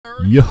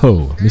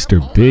Yo,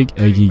 Mr. Big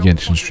Eggy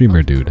Genshin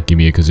streamer dude. Give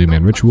me a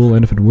Kazuman ritual,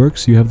 and if it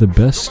works, you have the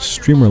best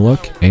streamer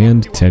luck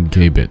and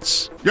 10k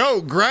bits.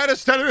 Yo,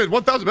 gratis 10 minutes,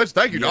 1,000 bits.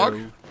 Thank you, dog.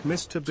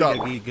 Mr.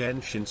 Big Eggy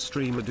Genshin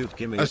streamer dude,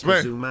 give me a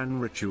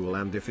Kazuman ritual,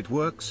 and if it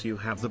works, you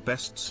have the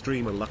best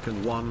streamer luck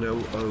and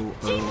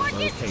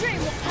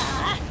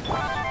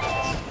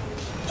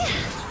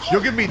 1,000k.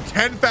 You'll give me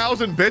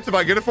 10,000 bits if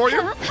I get it for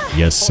you?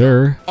 Yes,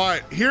 sir.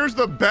 Alright, here's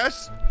the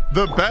best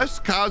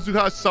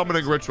kazuha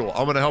summoning ritual.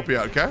 I'm gonna help you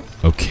out, okay?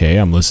 Okay,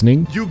 I'm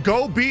listening. You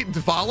go beat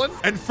Dvalin,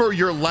 and for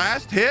your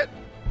last hit,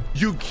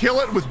 you kill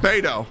it with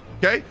Beidou,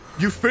 okay?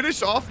 You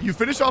finish off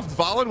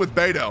Dvalin with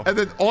Beidou, and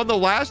then on the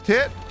last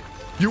hit,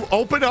 you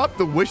open up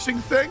the wishing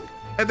thing,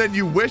 and then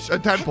you wish a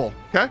temple,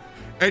 okay?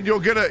 And you'll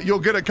get a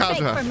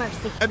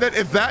kazuha. And then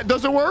if that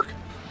doesn't work,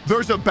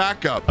 there's a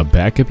backup. A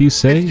backup, you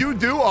say? If you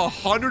do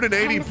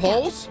 180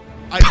 pulls,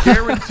 I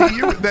guarantee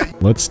you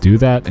that... Let's do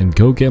that and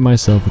go get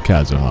myself a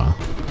kazuha.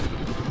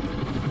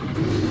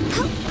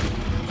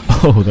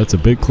 Oh, that's a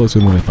bit closer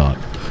than I thought.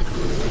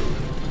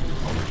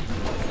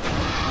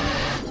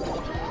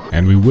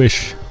 And we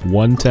wish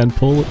 110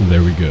 pull, and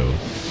there we go.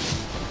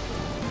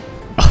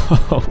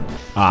 Oh,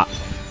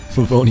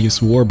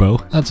 Favonius Warbow.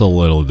 That's a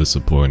little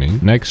disappointing.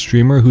 Next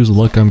streamer whose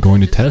luck I'm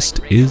going to test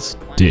is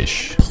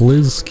Dish.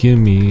 Please give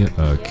me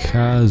a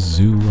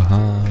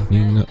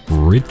kazuha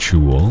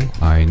ritual.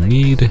 I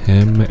need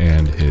him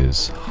and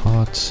his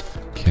hot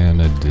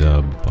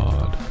Canada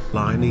bod.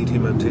 I need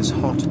him and his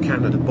hot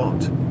Canada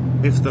bot.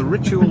 If the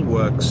ritual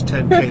works,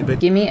 10k bit.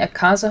 Give me a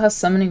kazuha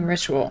summoning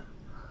ritual.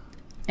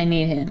 I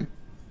need him.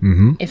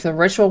 If the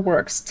ritual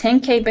works,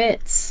 10k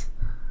bits.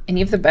 And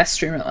you have the best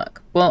streamer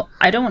luck. Well,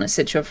 I don't want to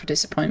set you up for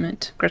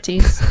disappointment,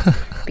 Gratis,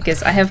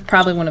 because I have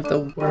probably one of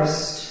the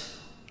worst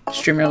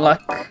streamer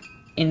luck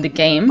in the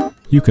game.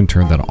 You can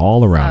turn that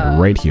all around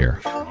right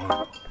here.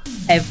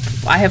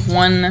 I have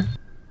won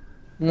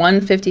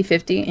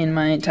 50-50 in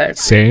my entire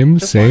career.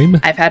 Same.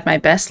 I've had my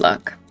best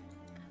luck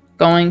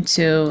going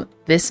to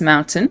this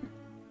mountain,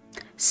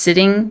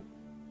 sitting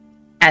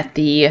at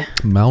the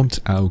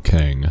Mount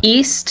Aokang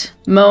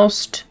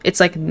eastmost, it's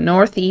like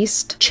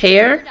northeast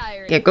chair.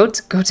 Yeah, go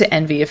to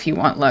Envy if you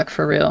want luck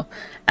for real.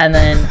 And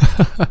then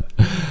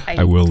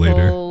I will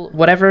later.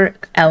 Whatever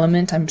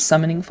element I'm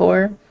summoning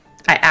for,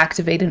 I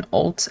activate an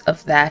ult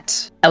of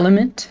that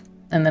element,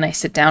 and then I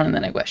sit down and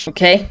then I wish.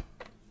 Okay?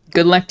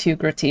 Good luck to you,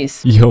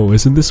 Gratis. Yo,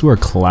 isn't this where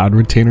Cloud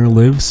Retainer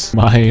lives?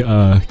 My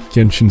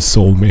Genshin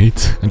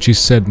soulmate. And she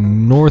said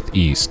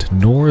northeast,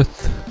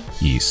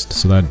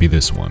 so that'd be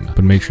this one.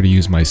 But make sure to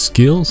use my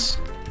skills,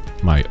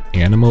 my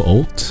Animo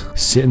ult,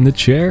 sit in the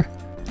chair,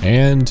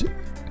 and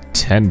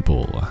 10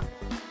 pull.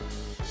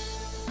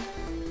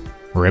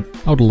 Rip.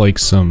 I would like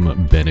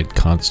some Bennett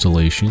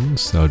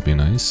constellations. That would be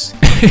nice.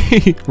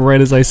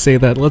 Right as I say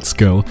that, let's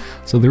go.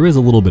 So there is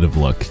a little bit of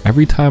luck.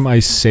 Every time I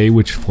say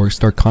which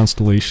 4-star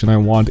constellation I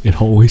want,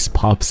 it always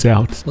pops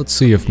out. Let's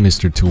see if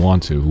Mr.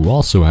 Tuantu, who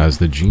also has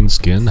the Gene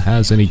skin,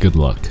 has any good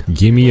luck.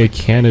 Give me a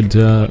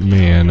Canada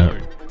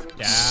man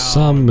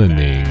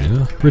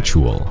summoning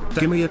ritual.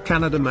 Give me a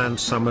Canada man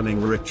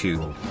summoning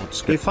ritual.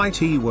 If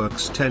IT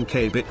works,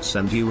 10k bits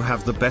and you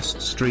have the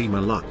best streamer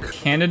luck.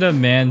 Canada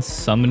man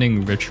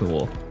summoning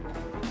ritual.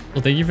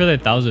 Well, thank you for the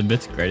 1,000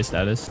 bits great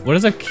status. What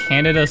is a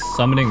Canada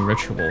summoning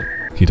ritual?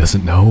 He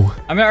doesn't know.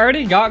 I mean, I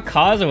already got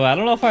Kazuha. I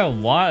don't know if I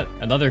want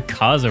another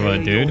Kazuha,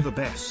 Hey, dude. you're the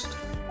best.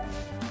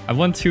 I've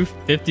won 2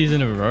 50s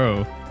in a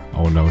row.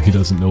 Oh no, he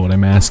doesn't know what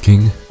I'm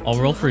asking. I'll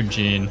roll for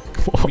Gene.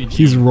 Whoa,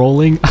 he's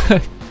rolling.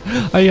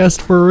 I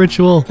asked for a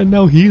ritual, and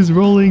now he's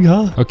rolling,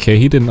 huh? Okay,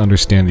 he didn't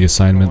understand the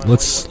assignment.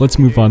 Let's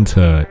move on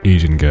to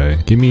Asian guy.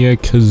 Give me a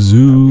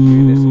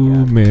Kazuman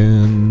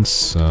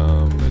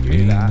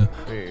summoning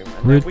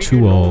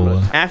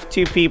ritual.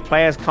 F2P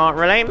players can't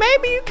relate.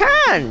 Maybe you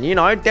can. You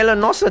know,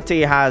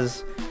 Dylanosity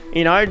has.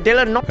 You know,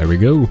 Dylan. There we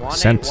go.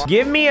 Sent.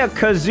 Give me a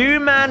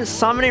Kazuman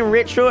summoning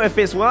ritual if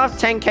it's worth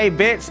 10k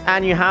bits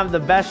and you have the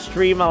best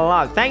streamer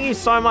luck. Thank you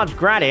so much,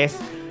 Gratis.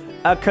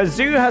 A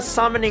Kazuha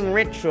summoning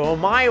ritual.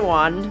 My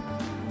one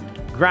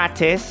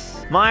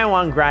gratis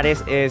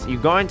is you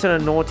go into the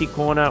naughty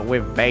corner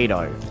with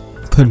Beidou.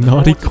 The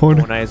naughty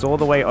corner is all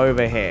the way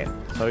over here.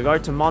 So we go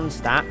to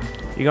Mondstadt.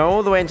 You go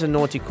all the way into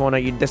naughty corner.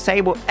 You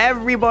disable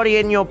everybody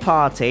in your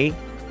party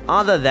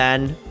other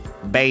than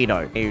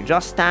Beidou. You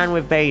just stand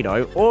with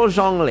Beidou or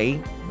Zhongli,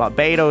 but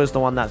Beidou is the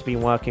one that's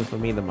been working for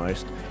me the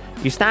most.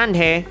 You stand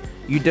here,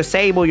 you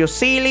disable your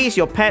Sealies,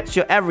 your pets,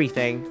 your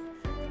everything,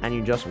 and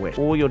you just wish.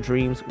 All your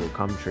dreams will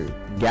come true.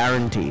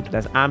 Guaranteed.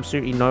 There's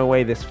absolutely no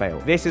way this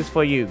fails. This is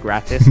for you,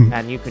 Gratis,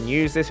 and you can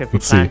use this if you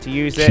plan to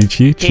use it.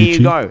 Here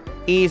you go.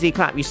 Easy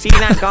clap. You see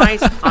that,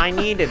 guys? I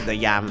needed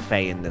the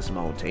Yamfei in this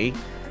multi.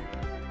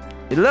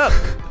 Look.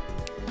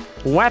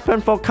 Weapon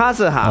for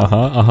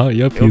Kazuha.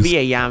 Yep. It'll be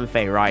a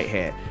Yamfei right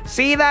here.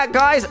 See that,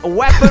 guys?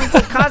 Weapon for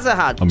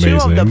Kazuha. Amazing,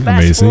 2 of the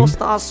best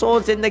 4-star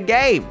swords in the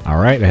game.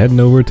 Alright,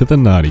 heading over to the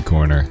naughty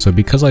corner. So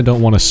because I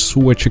don't want to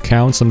switch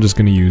accounts, I'm just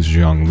going to use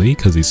Zhongli,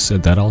 because he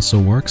said that also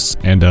works.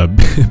 And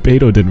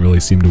Beidou didn't really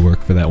seem to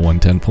work for that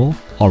 110 pull.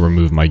 I'll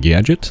remove my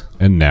gadget,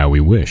 and now we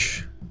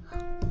wish.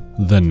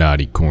 The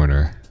naughty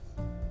corner.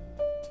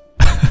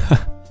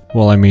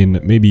 Well, I mean,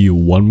 maybe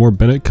one more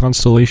Bennett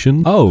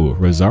constellation? Oh,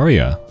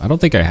 Rosaria. I don't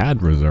think I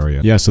had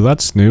Rosaria. Yeah, so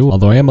that's new,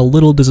 although I am a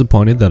little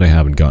disappointed that I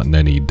haven't gotten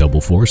any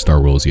double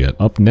 4-star rolls yet.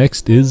 Up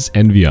next is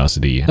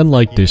Enviosity. And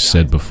like Dish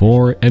said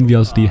before,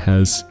 Enviosity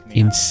has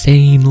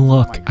insane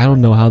luck. I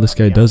don't know how this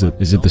guy does it.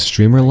 Is it the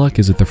streamer luck?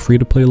 Is it the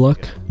free-to-play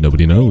luck?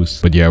 Nobody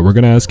knows. But yeah, we're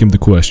gonna ask him the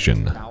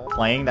question.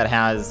 Playing that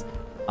has,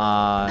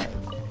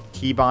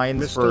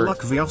 keybinds Mr. for...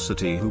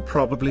 Luckviosity, who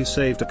probably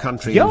saved a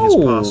country in his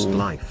past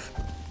life.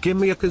 Give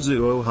me a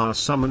kazuha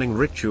summoning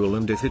ritual,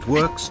 and if it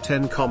works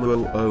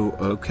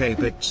 10,000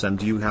 bits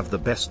and you have the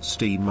best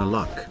steamer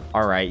luck.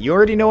 Alright, you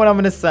already know what I'm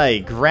gonna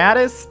say.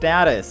 Gratis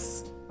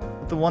status.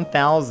 With the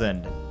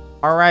 1000.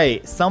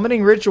 Alright,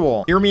 summoning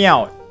ritual. Hear me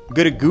out.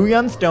 Go to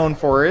Guyan Stone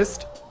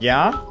Forest.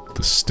 Yeah?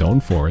 The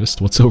Stone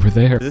Forest? What's over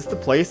there? Is this the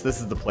place? This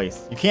is the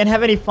place. You can't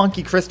have any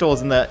funky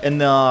crystals in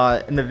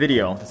the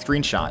video, the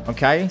screenshot.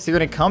 Okay? So you're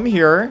gonna come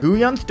here,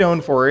 Guyan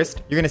Stone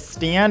Forest. You're gonna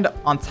stand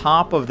on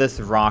top of this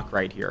rock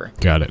right here.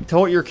 Got it.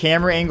 Tilt your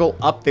camera angle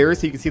up there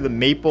so you can see the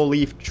maple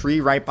leaf tree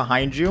right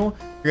behind you.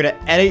 You're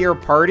gonna edit your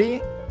party.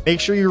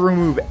 Make sure you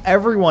remove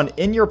everyone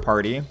in your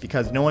party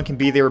because no one can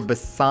be there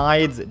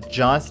besides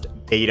just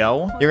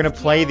Beto. You're gonna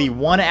play the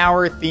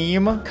 1-hour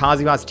theme,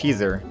 Kazuha's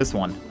teaser, this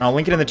one. And I'll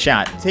link it in the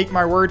chat. Take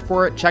my word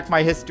for it, check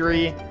my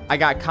history. I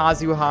got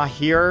Kazuha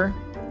here.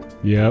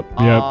 Yep.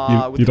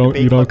 You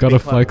don't gotta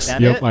flex.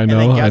 Yep, I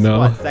know.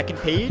 What, second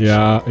page?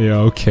 Yeah,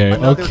 okay.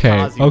 Another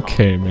Kazuha.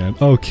 Okay, man.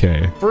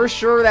 Okay. For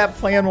sure that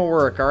plan will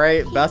work,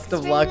 alright? Best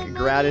of luck,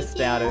 gratis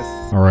status.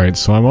 Alright,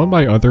 so I'm on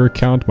my other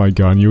account, my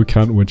Ganyu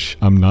account, which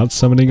I'm not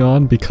summoning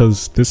on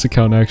because this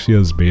account actually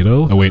has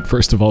Beto. Oh wait,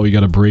 first of all, we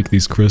gotta break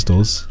these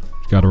crystals.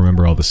 Gotta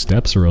remember all the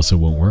steps or else it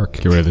won't work.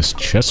 Get rid of this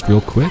chest real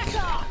quick.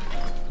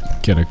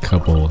 Get a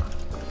couple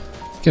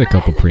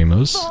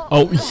primos.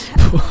 Oh,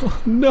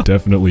 no.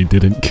 Definitely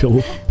didn't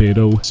kill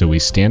Beto. So we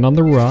stand on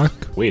the rock.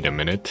 Wait a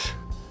minute.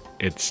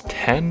 It's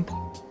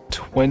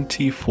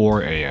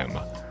 10:24 a.m.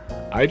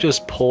 I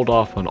just pulled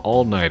off an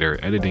all-nighter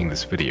editing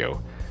this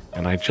video,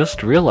 and I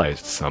just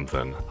realized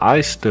something.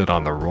 I stood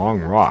on the wrong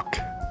rock.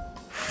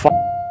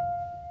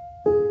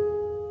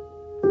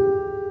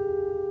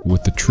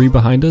 With the tree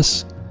behind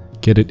us,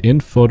 get it in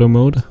photo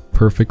mode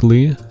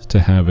perfectly to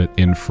have it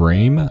in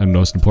frame. And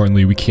most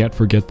importantly, we can't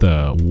forget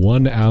the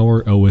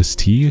 1-hour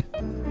OST.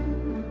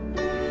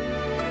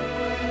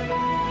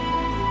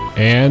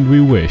 And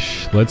we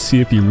wish. Let's see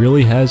if he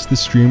really has the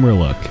streamer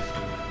luck.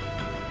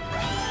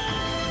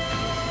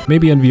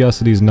 Maybe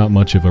Enviosity is not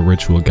much of a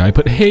ritual guy,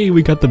 but hey,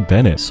 we got the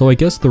Bennett. So I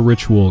guess the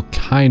ritual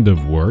kind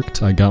of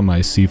worked. I got my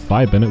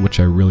C5 Bennett, which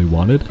I really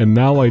wanted, and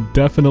now I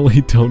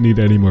definitely don't need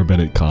any more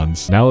Bennett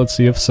cons. Now let's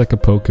see if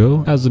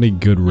Sekapoko has any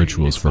good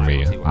rituals for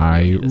me.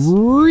 I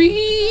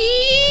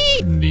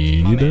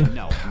need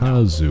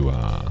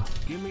Kazuha.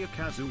 Give me a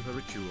kazuha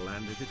ritual,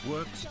 and if it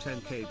works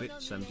 10k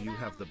bits and you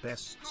have the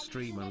best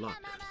streamer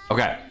luck.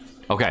 Okay.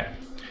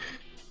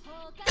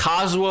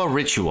 Kazuha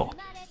ritual.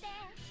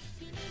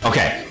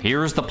 Okay,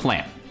 here's the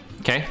plan,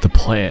 okay? The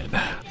plan.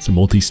 It's a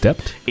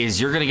multi-stepped. Is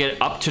you're gonna get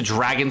up to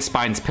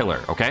Dragonspine's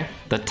pillar, okay?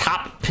 The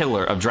top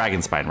pillar of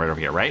Dragonspine right over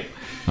here, right?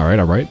 All right.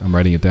 I'm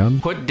writing it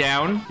down. Put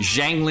down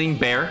Zhangling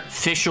Bear,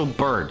 Fischl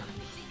Bird,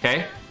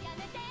 okay?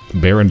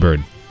 Bear and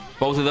bird.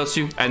 Both of those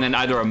two, and then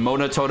either a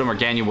Mona Totem or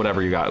Ganyu,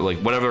 whatever you got. Like,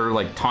 whatever,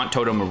 like, Taunt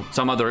Totem or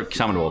some other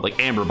summonable,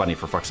 like Amber Bunny,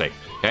 for fuck's sake,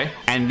 okay?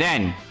 And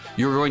then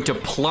you're going to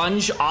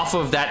plunge off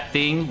of that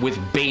thing with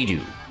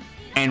Beidou.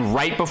 And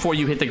right before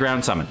you hit the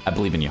ground summon, I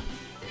believe in you.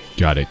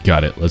 Got it.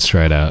 Let's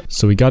try it out.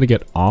 So we gotta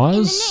get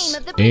Oz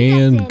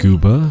and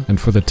Gooba. And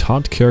for the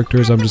taunt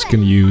characters, I'm just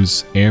gonna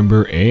use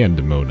Amber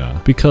and Mona.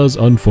 Because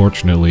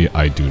unfortunately,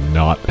 I do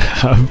not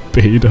have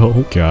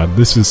Beidou. God,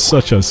 this is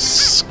such a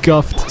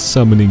scuffed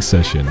summoning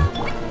session.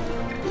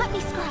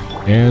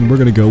 And we're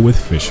gonna go with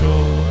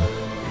Fischl.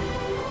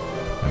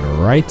 And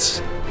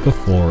right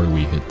before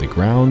we hit the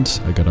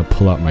ground, I gotta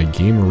pull out my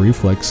gamer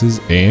reflexes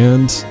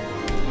and...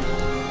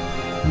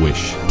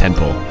 wish.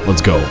 Tempo.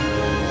 Let's go.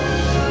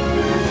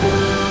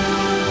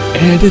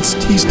 And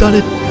he's done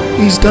it.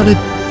 He's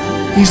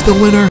the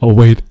winner. Oh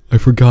wait, I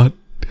forgot.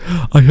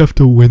 I have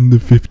to win the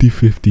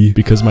 50-50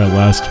 because my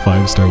last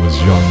 5-star was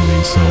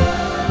Zhongli, so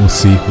we'll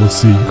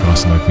see.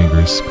 Crossing my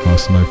fingers.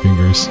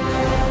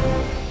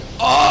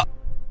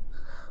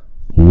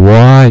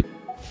 What?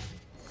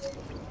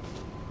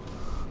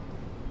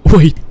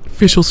 Wait.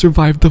 Fischl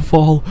survived the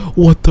fall.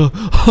 What the?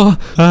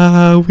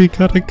 We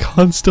got a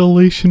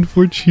constellation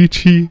for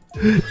Chi-Chi.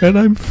 And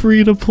I'm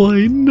free to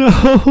play.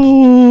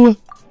 No!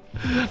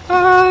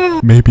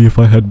 Maybe if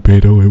I had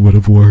Beidou, it would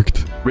have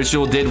worked.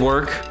 Ritual did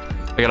work.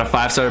 I got a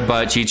 5-star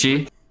but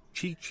Chi-Chi.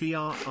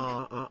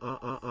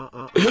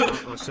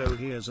 So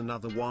here's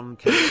another one.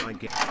 Can I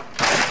get...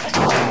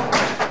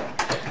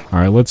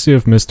 Alright, let's see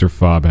if Mr.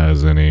 Fob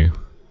has any.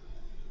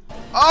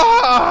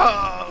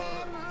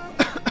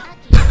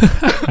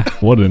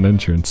 What an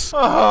entrance.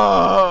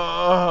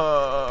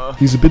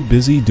 He's a bit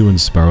busy doing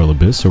Spiral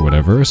Abyss or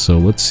whatever, so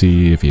let's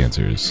see if he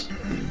answers.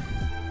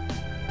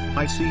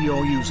 I see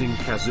you're using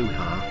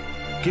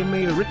kazuha. Give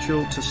me a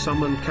ritual to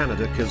summon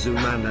Canada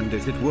Kazuman, and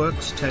if it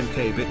works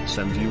 10k bits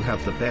and you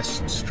have the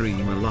best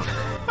streamer luck.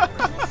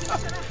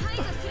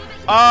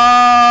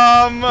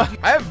 I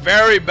have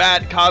very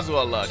bad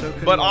Kazuha luck,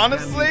 but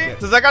honestly,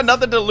 since I got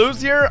nothing to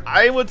lose here,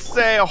 I would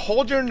say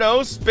hold your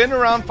nose, spin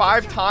around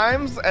 5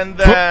 times, and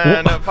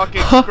then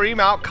fucking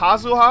scream out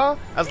Kazuha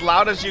as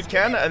loud as you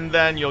can, and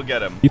then you'll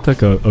get him. He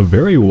took a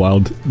very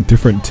wild,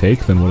 different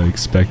take than what I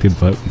expected,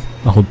 but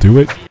I'll do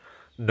it.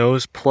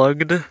 Nose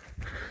plugged,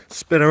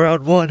 spin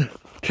around 1,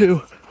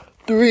 2,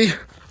 3,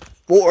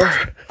 4,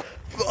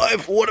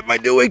 5. What am I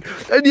doing?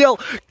 And yell,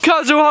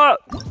 Kazuha!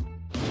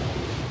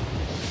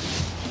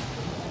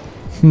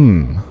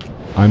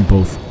 I'm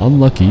both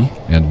unlucky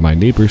and my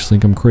neighbors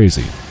think I'm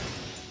crazy.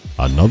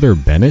 Another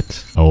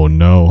Bennett? Oh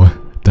no,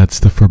 that's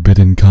the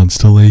forbidden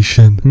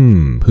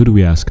constellation. Who do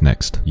we ask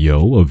next?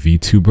 Yo, a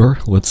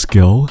VTuber, let's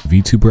go.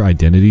 VTuber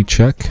identity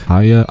check.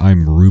 Hiya,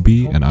 I'm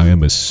Ruby and I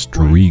am a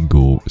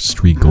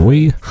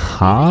Strigoi?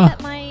 Huh?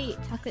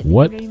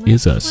 What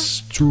is a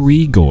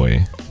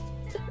Strigoi?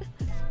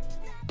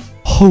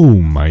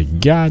 Oh my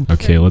god.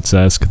 Okay, let's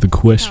ask the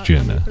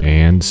question.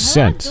 And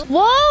sent.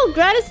 Whoa,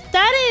 gratis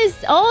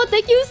status. Oh,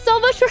 thank you so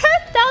much for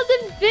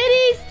 1,000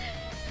 biddies.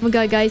 Oh my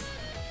god, guys.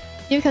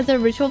 Give because a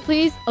ritual,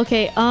 please.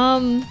 Okay,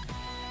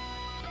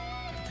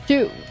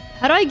 dude,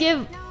 how do I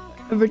give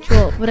a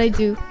ritual? What I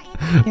do?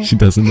 She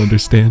doesn't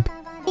understand.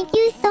 Thank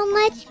you so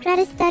much,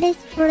 gratis status,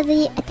 for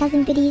the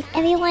 1,000 biddies.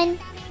 Everyone,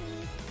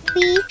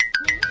 please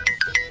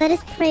let us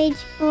pray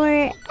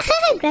for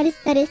gratis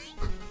status.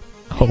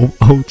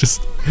 Oh,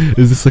 just,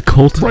 is this a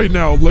cult? Right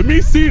now, let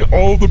me see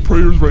all the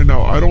prayers right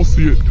now. I don't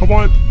see it. Come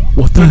on.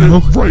 What the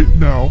hell? Right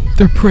now.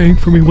 They're praying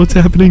for me. What's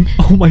happening?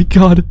 Oh my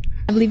god.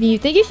 I believe in you.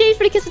 Thank you, Shades,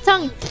 for the kiss of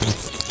tongue.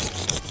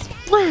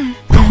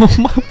 Oh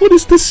my, what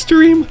is this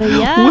stream?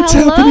 Yeah, what's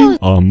happening?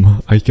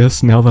 I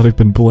guess now that I've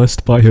been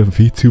blessed by a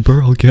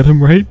VTuber, I'll get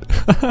him, right?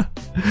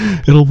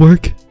 It'll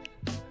work.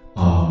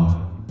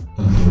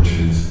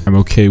 Unfortunate. I'm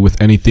okay with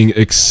anything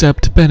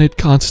except Bennett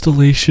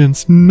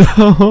constellations.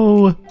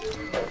 No!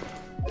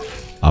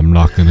 I'm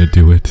not gonna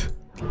do it.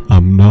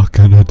 I'm not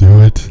gonna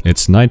do it.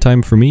 It's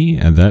nighttime for me,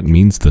 and that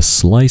means the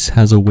slice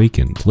has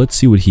awakened. Let's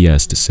see what he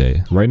has to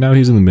say. Right now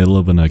he's in the middle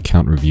of an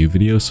account review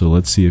video, so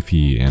let's see if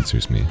he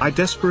answers me. I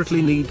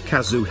desperately need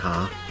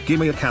kazuha. Give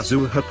me a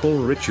kazuha pull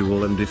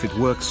ritual, and if it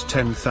works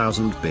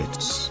 10,000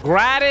 bits.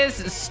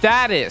 Gratis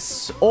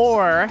status,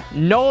 or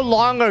no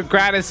longer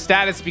gratis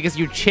status because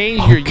you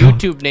changed your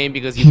YouTube name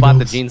because you bought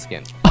the jean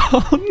skin.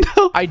 Oh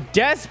no! I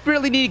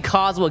desperately need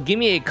Kazuha. Give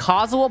me a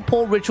Kazuha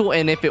pull ritual,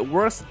 and if it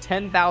works,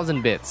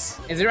 10,000 bits.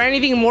 Is there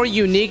anything more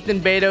unique than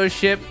Beto's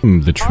ship?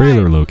 The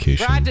trailer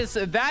location.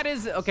 That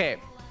is okay.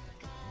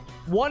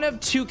 One of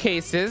 2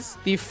 cases.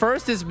 The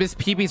first is Miss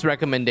Peepee's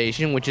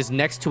recommendation, which is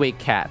next to a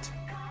cat.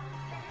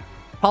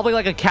 Probably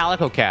like a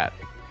calico cat,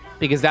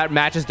 because that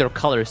matches their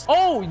colors.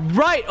 Oh,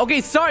 right.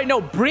 Okay, sorry.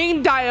 No,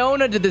 bring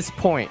Diona to this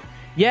point.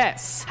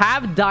 Yes,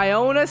 have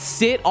Diona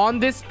sit on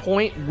this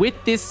point with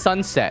this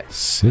sunset.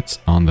 Sits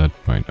on that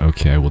point.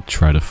 Okay, I will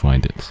try to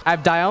find it.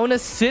 Have Diona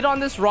sit on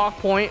this rock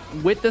point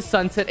with the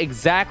sunset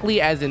exactly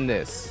as in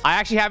this. I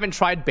actually haven't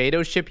tried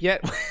Beto's ship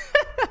yet.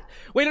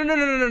 Wait,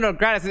 no.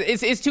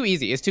 Gratis. It's too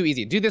easy. It's too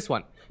easy. Do this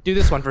one. Do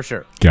this one for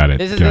sure. Got it.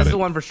 This is the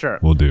one for sure.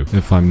 We'll do.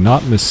 If I'm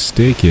not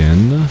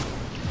mistaken...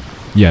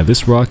 Yeah,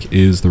 this rock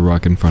is the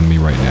rock in front of me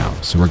right now.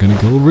 So we're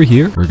gonna go over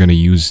here. We're gonna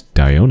use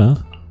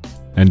Diona.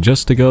 And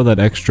just to go that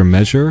extra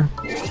measure,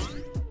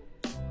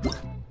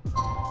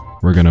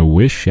 we're gonna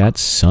wish at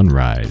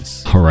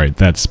sunrise. Alright,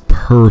 that's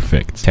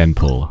perfect. 10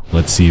 pull.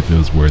 Let's see if it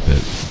was worth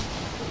it.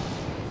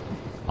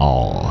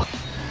 Aw.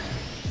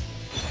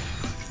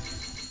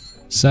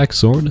 Sack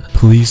sword.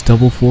 Please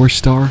double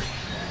 4-star.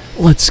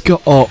 Let's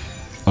go. Oh.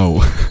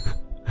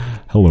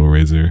 Hello,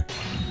 Razor.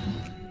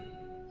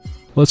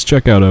 Let's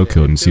check out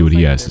Oko and see what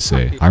he has to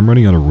say. I'm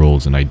running out of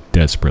rolls and I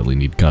desperately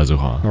need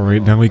Kazuha.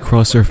 Alright, now we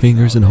cross our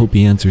fingers and hope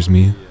he answers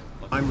me.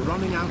 I'm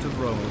running out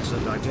of rolls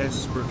and I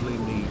desperately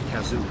need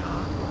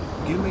kazuha.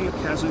 Give me a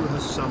kazuha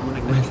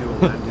summoning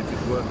ritual, and if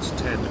it works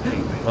 10k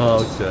bits.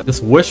 Oh, okay.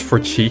 Just wish for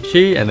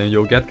Chi-Chi and then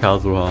you'll get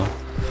Kazuha.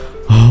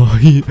 Oh,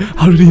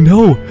 how did he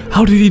know?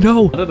 How did he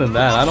know? Other than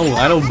that,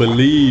 I don't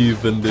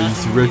believe in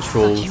these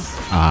rituals.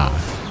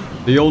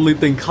 The only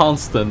thing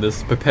constant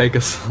is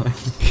Pepega's.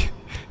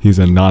 He's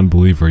a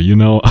non-believer. You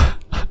know,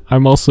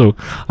 I'm also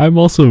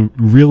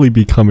really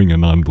becoming a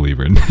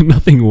non-believer.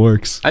 Nothing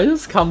works. I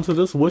just come to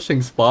this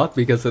wishing spot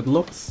because it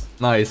looks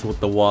nice with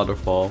the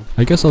waterfall.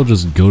 I guess I'll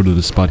just go to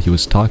the spot he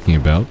was talking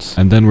about,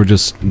 and then we're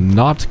just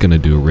not gonna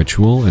do a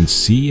ritual and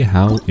see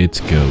how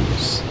it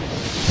goes.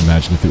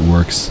 Imagine if it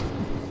works.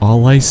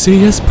 All I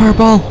see is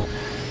purple!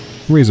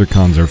 Razor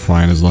cons are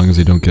fine as long as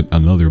they don't get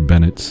another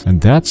Bennett. And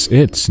that's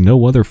it.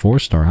 No other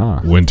 4-star, huh?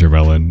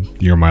 Wintermelon,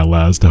 you're my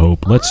last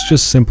hope. Let's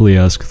just simply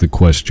ask the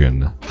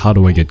question. How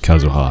do I get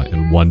Kazuha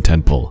in 1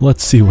 10 pull?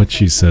 Let's see what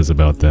she says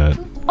about that.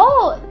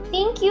 Oh,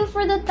 thank you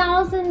for the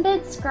 1,000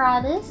 bits,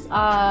 gratis.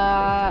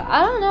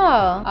 I don't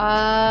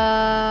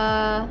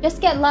know.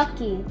 Just get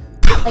lucky.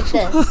 Like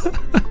this.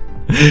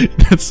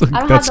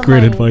 That's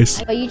great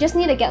advice. But you just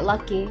need to get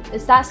lucky.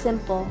 It's that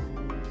simple.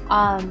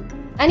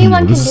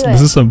 Anyone can do it.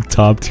 This is some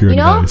top tier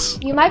advice.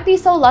 You might be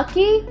so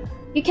lucky.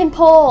 You can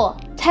pull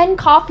 10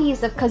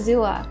 copies of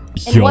Kazuha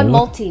in one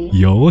multi.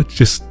 Yo,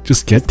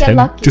 just get 10.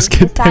 Lucky. Just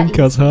get 10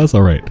 Kazuhas.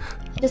 All right.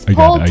 Just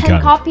pull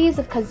 10 copies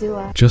of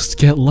Kazuha. Just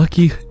get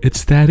lucky.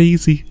 It's that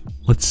easy.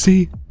 Let's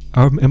see.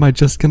 Am I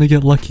just gonna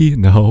get lucky?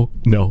 No,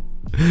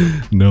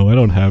 I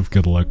don't have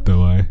good luck,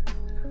 though.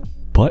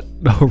 But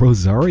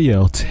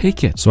Rosario,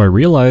 take it. So I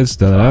realized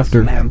that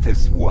after. Man,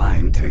 this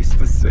wine tastes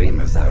the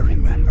same as I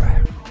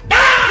remember.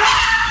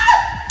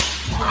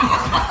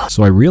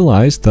 So I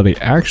realized that I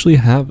actually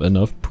have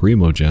enough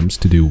Primo Gems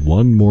to do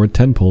one more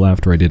 10 pull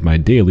after I did my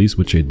dailies,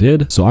 which I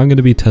did. So I'm going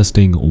to be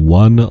testing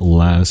one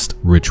last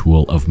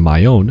ritual of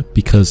my own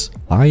because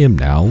I am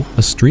now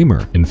a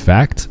streamer. In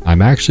fact,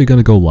 I'm actually going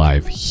to go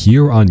live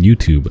here on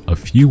YouTube a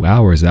few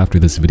hours after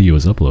this video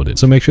is uploaded.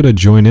 So make sure to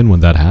join in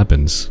when that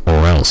happens,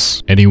 or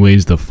else.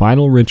 Anyways, the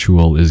final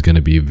ritual is going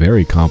to be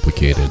very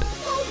complicated.